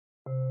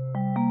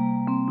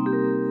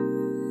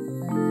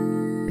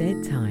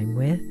Bedtime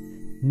with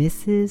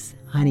Mrs.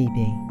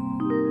 Honeybee.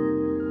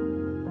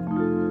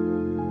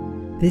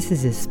 This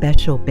is a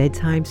special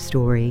bedtime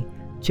story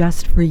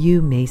just for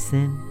you,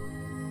 Mason.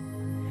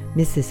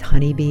 Mrs.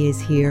 Honeybee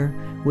is here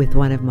with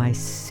one of my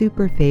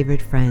super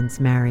favorite friends,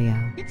 Mario.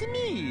 It's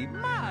me,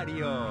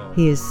 Mario.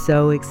 He is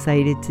so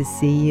excited to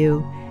see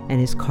you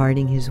and is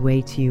carting his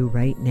way to you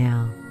right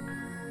now.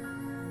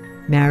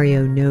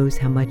 Mario knows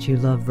how much you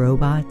love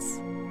robots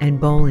and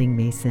bowling,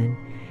 Mason,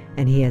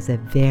 and he has a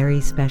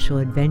very special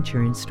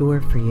adventure in store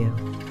for you.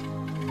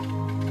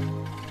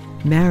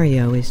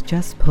 Mario is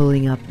just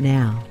pulling up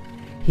now.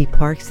 He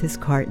parks his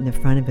cart in the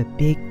front of a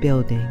big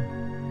building.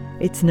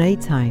 It's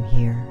nighttime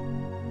here.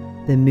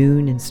 The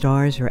moon and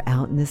stars are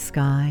out in the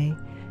sky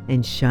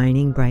and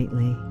shining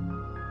brightly.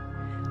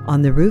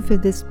 On the roof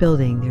of this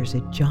building, there's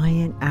a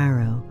giant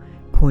arrow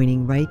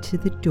pointing right to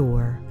the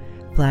door,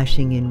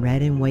 flashing in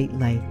red and white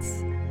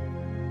lights.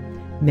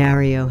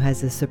 Mario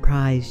has a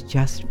surprise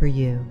just for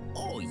you.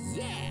 Oh,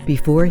 yeah.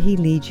 Before he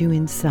leads you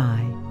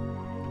inside,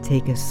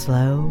 take a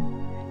slow,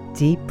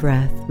 deep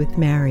breath with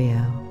Mario.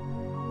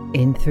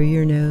 In through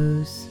your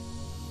nose.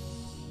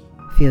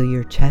 Feel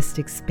your chest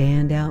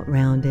expand out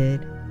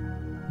rounded.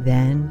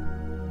 Then,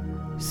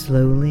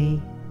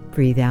 slowly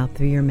breathe out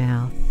through your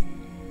mouth.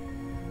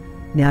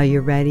 Now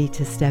you're ready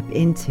to step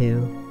into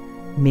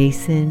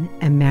Mason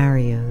and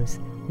Mario's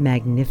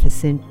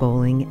magnificent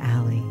bowling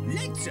alley.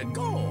 Let's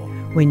go.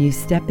 When you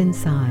step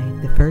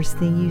inside, the first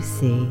thing you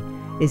see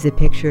is a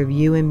picture of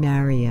you and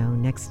Mario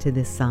next to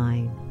the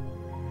sign.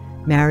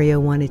 Mario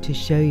wanted to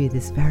show you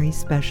this very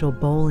special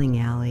bowling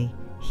alley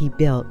he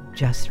built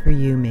just for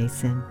you,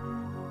 Mason.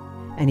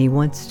 And he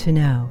wants to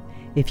know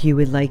if you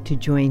would like to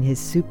join his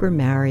Super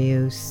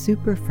Mario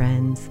Super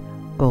Friends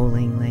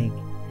Bowling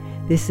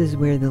League. This is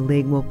where the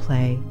league will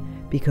play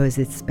because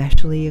it's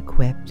specially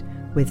equipped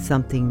with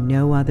something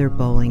no other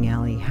bowling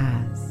alley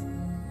has.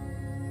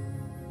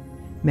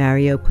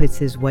 Mario puts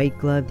his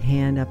white-gloved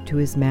hand up to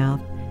his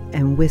mouth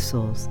and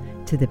whistles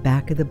to the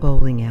back of the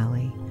bowling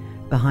alley,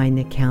 behind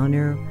the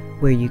counter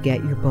where you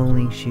get your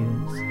bowling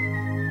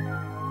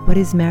shoes. What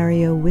is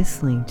Mario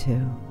whistling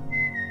to?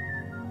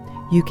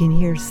 You can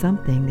hear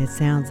something that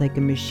sounds like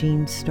a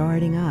machine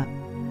starting up,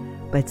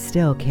 but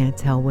still can't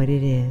tell what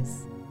it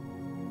is.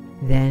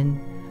 Then,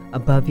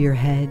 above your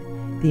head,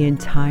 the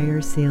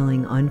entire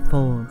ceiling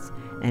unfolds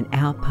and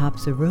out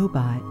pops a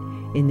robot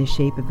in the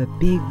shape of a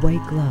big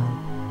white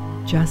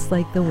glove, just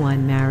like the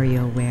one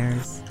Mario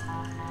wears.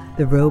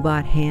 The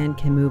robot hand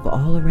can move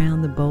all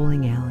around the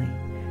bowling alley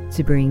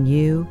to bring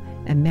you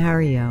and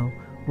Mario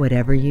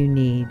whatever you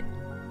need.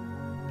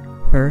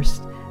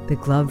 First, the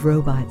glove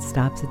robot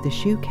stops at the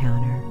shoe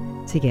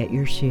counter to get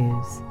your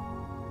shoes.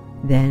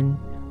 Then,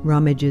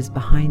 rummages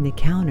behind the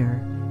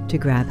counter to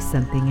grab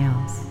something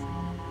else.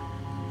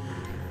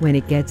 When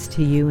it gets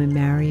to you and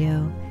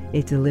Mario,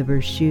 it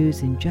delivers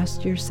shoes in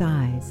just your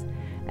size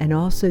and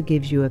also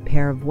gives you a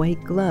pair of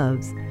white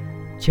gloves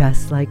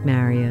just like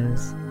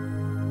Mario's.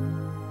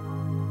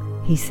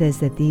 He says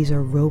that these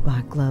are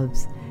robot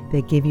gloves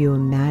that give you a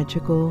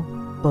magical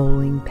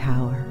bowling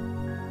power.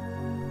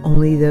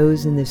 Only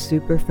those in the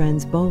Super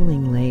Friends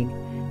Bowling League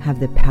have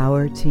the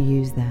power to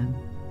use them.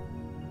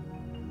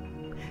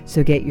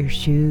 So get your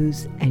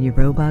shoes and your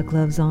robot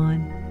gloves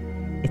on.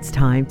 It's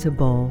time to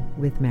bowl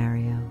with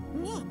Mario.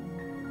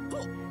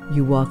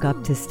 You walk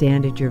up to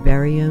stand at your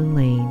very own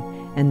lane,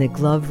 and the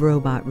glove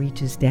robot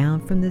reaches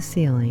down from the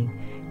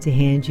ceiling to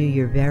hand you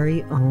your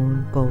very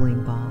own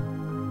bowling ball.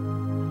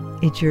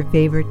 It's your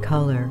favorite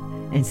color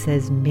and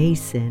says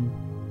Mason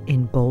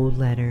in bold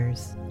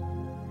letters.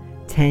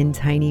 10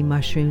 tiny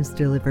mushrooms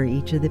deliver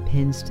each of the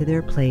pins to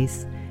their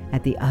place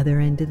at the other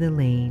end of the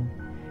lane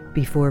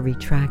before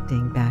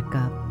retracting back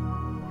up.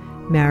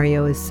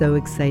 Mario is so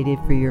excited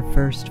for your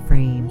first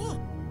frame.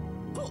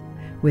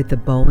 With the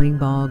bowling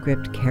ball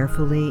gripped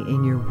carefully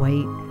in your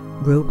white,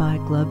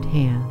 robot-gloved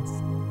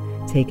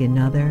hands, take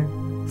another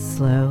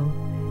slow,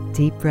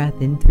 deep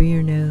breath in through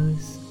your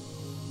nose.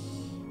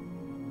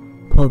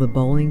 Pull the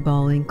bowling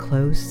ball in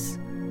close,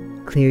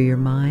 clear your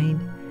mind,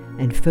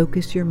 and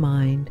focus your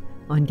mind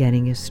on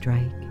getting a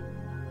strike.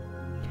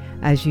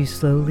 As you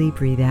slowly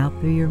breathe out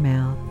through your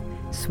mouth,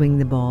 swing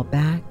the ball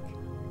back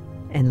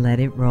and let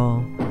it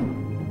roll.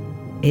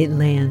 It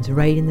lands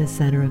right in the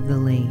center of the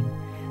lane,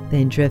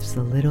 then drifts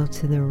a little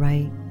to the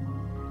right,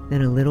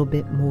 then a little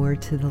bit more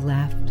to the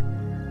left,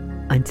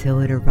 until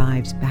it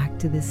arrives back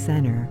to the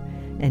center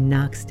and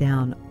knocks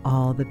down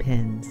all the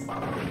pins.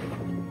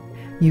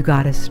 You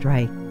got a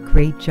strike.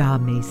 Great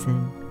job,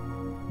 Mason.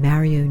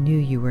 Mario knew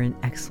you were an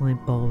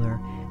excellent bowler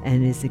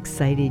and is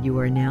excited you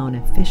are now an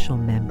official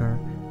member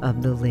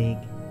of the league.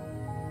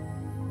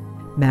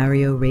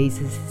 Mario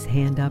raises his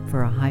hand up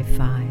for a high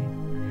five.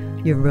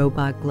 Your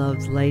robot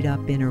gloves light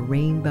up in a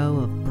rainbow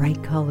of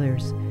bright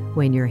colors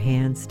when your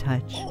hands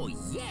touch. Oh,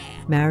 yeah.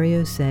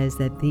 Mario says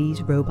that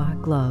these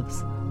robot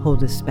gloves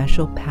hold a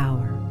special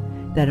power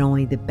that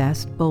only the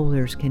best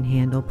bowlers can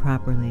handle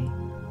properly.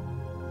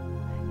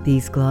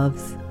 These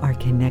gloves are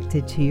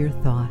connected to your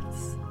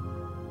thoughts.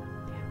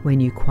 When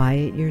you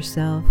quiet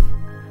yourself,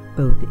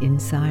 both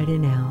inside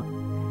and out,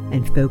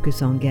 and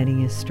focus on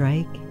getting a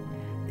strike,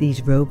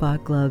 these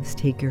robot gloves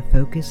take your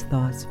focused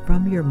thoughts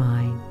from your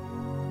mind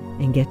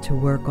and get to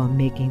work on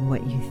making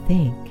what you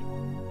think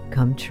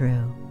come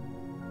true.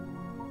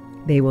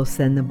 They will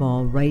send the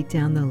ball right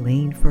down the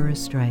lane for a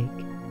strike.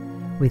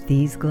 With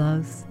these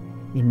gloves,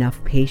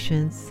 enough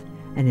patience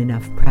and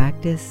enough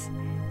practice,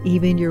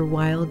 even your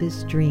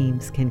wildest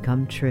dreams can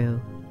come true.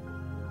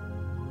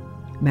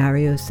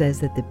 Mario says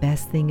that the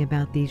best thing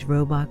about these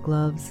robot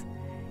gloves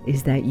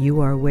is that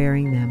you are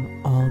wearing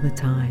them all the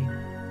time,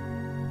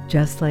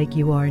 just like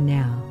you are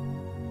now,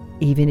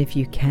 even if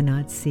you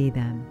cannot see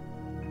them.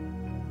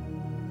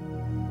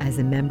 As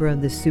a member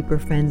of the Super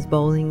Friends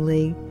Bowling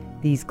League,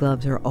 these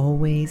gloves are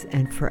always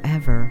and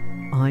forever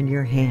on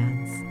your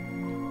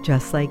hands,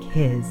 just like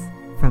his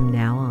from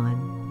now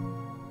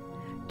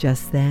on.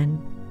 Just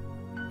then,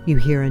 you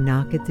hear a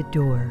knock at the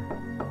door.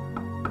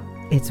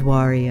 It's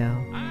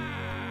Wario.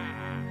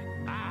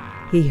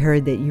 He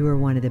heard that you are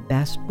one of the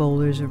best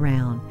bowlers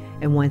around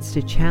and wants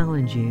to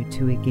challenge you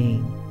to a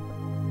game.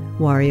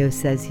 Wario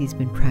says he's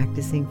been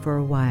practicing for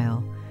a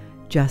while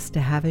just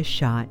to have a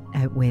shot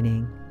at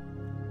winning.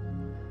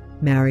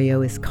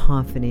 Mario is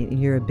confident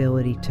in your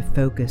ability to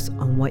focus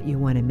on what you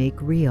want to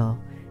make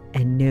real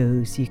and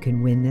knows you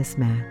can win this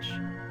match.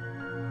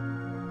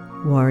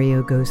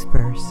 Wario goes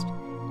first,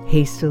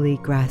 hastily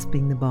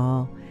grasping the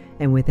ball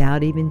and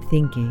without even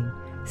thinking,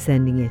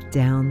 sending it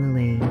down the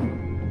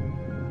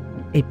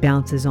lane. It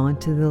bounces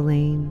onto the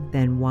lane,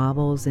 then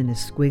wobbles in a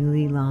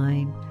squiggly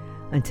line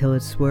until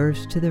it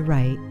swerves to the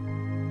right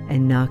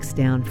and knocks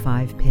down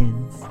 5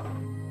 pins.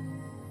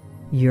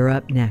 You're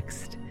up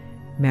next.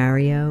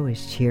 Mario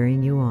is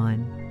cheering you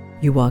on.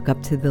 You walk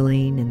up to the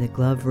lane and the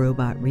glove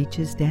robot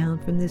reaches down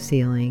from the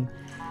ceiling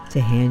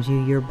to hand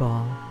you your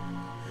ball.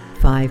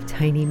 5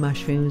 tiny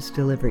mushrooms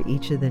deliver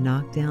each of the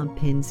knockdown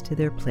pins to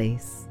their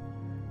place.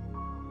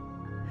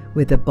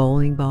 With a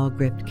bowling ball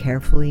gripped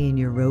carefully in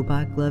your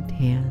robot-gloved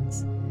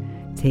hands,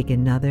 take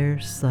another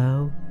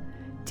slow,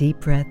 deep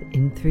breath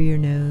in through your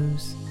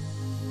nose.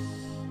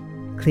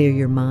 Clear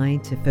your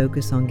mind to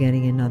focus on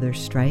getting another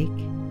strike.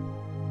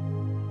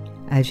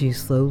 As you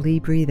slowly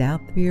breathe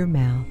out through your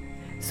mouth,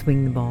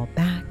 swing the ball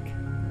back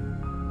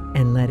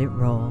and let it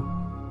roll.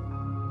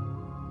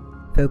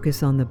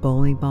 Focus on the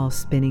bowling ball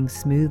spinning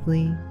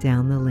smoothly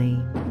down the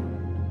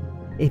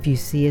lane. If you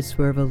see it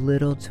swerve a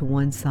little to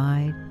one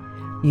side,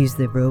 use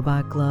the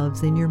robot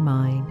gloves in your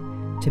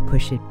mind to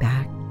push it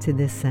back to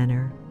the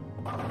center.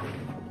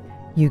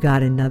 You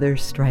got another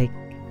strike.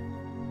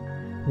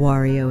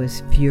 Wario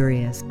is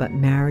furious, but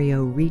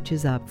Mario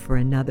reaches up for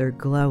another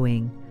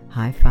glowing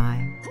high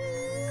five.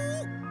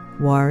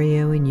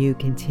 Wario and you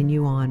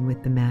continue on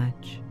with the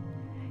match.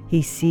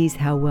 He sees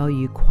how well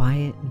you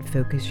quiet and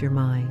focus your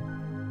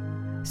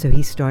mind, so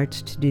he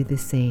starts to do the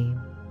same,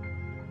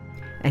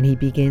 and he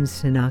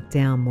begins to knock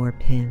down more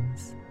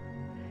pins.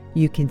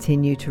 You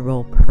continue to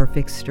roll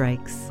perfect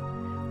strikes,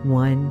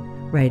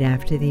 one right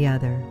after the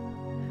other,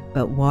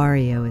 but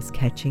Wario is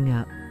catching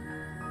up.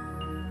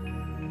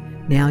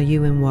 Now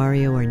you and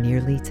Wario are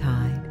nearly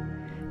tied.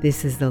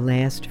 This is the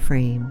last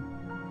frame.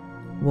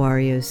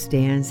 Wario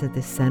stands at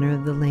the center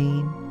of the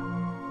lane,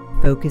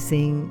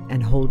 focusing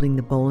and holding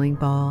the bowling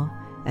ball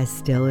as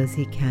still as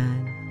he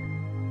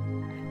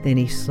can. Then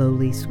he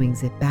slowly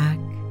swings it back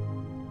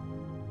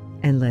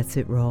and lets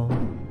it roll.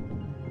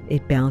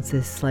 It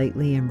bounces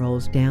slightly and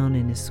rolls down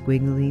in a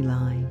squiggly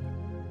line.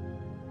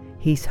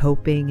 He's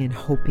hoping and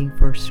hoping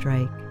for a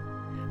strike,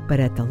 but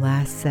at the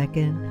last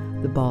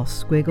second, the ball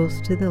squiggles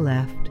to the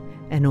left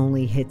and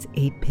only hits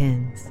 8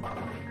 pins.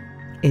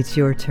 It's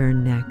your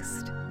turn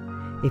next.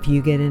 If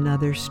you get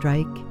another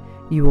strike,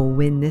 you will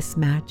win this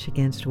match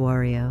against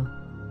Wario.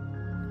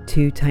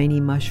 2 tiny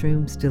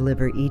mushrooms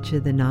deliver each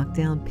of the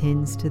knockdown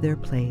pins to their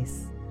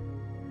place.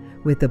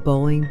 With the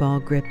bowling ball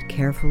gripped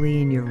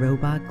carefully in your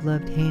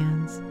robot-gloved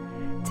hands,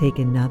 take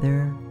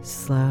another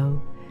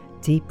slow,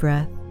 deep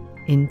breath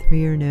in through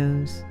your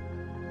nose.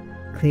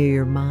 Clear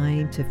your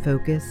mind to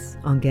focus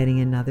on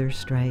getting another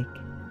strike.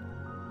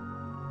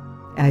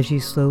 As you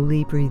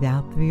slowly breathe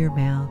out through your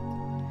mouth,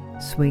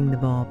 swing the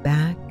ball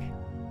back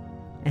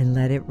and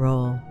let it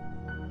roll.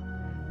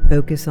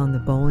 Focus on the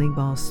bowling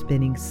ball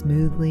spinning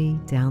smoothly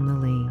down the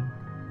lane.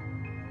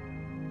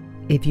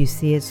 If you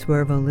see it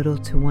swerve a little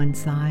to one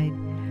side,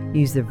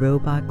 use the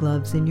robot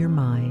gloves in your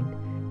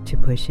mind to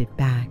push it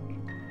back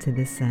to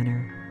the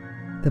center.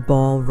 The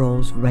ball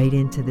rolls right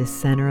into the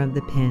center of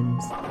the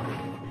pins,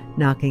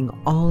 knocking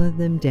all of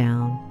them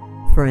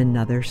down for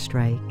another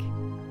strike.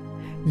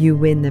 You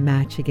win the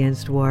match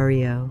against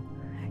Wario.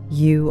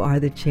 You are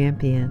the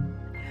champion.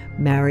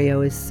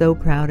 Mario is so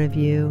proud of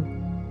you,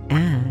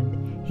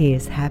 and he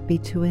is happy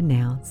to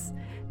announce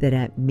that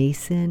at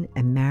Mason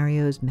and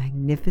Mario's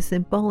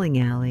magnificent bowling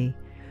alley,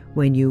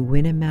 when you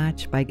win a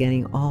match by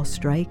getting all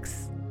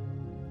strikes,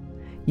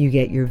 you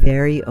get your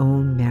very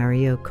own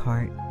Mario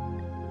Kart.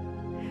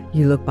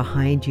 You look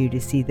behind you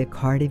to see the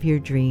kart of your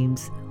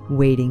dreams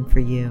waiting for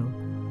you,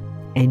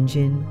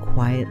 engine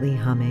quietly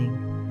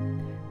humming.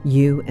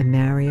 You and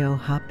Mario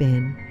hop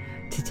in,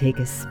 to take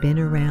a spin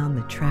around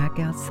the track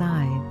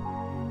outside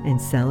and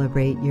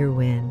celebrate your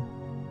win.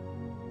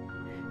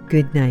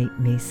 Good night,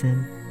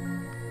 Mason.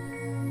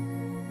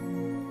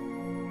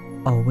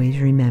 Always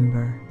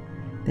remember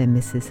that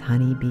Mrs.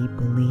 Honeybee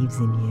believes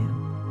in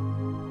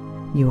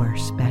you. You are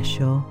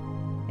special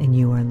and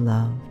you are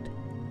loved.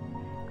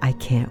 I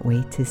can't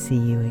wait to see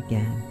you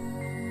again.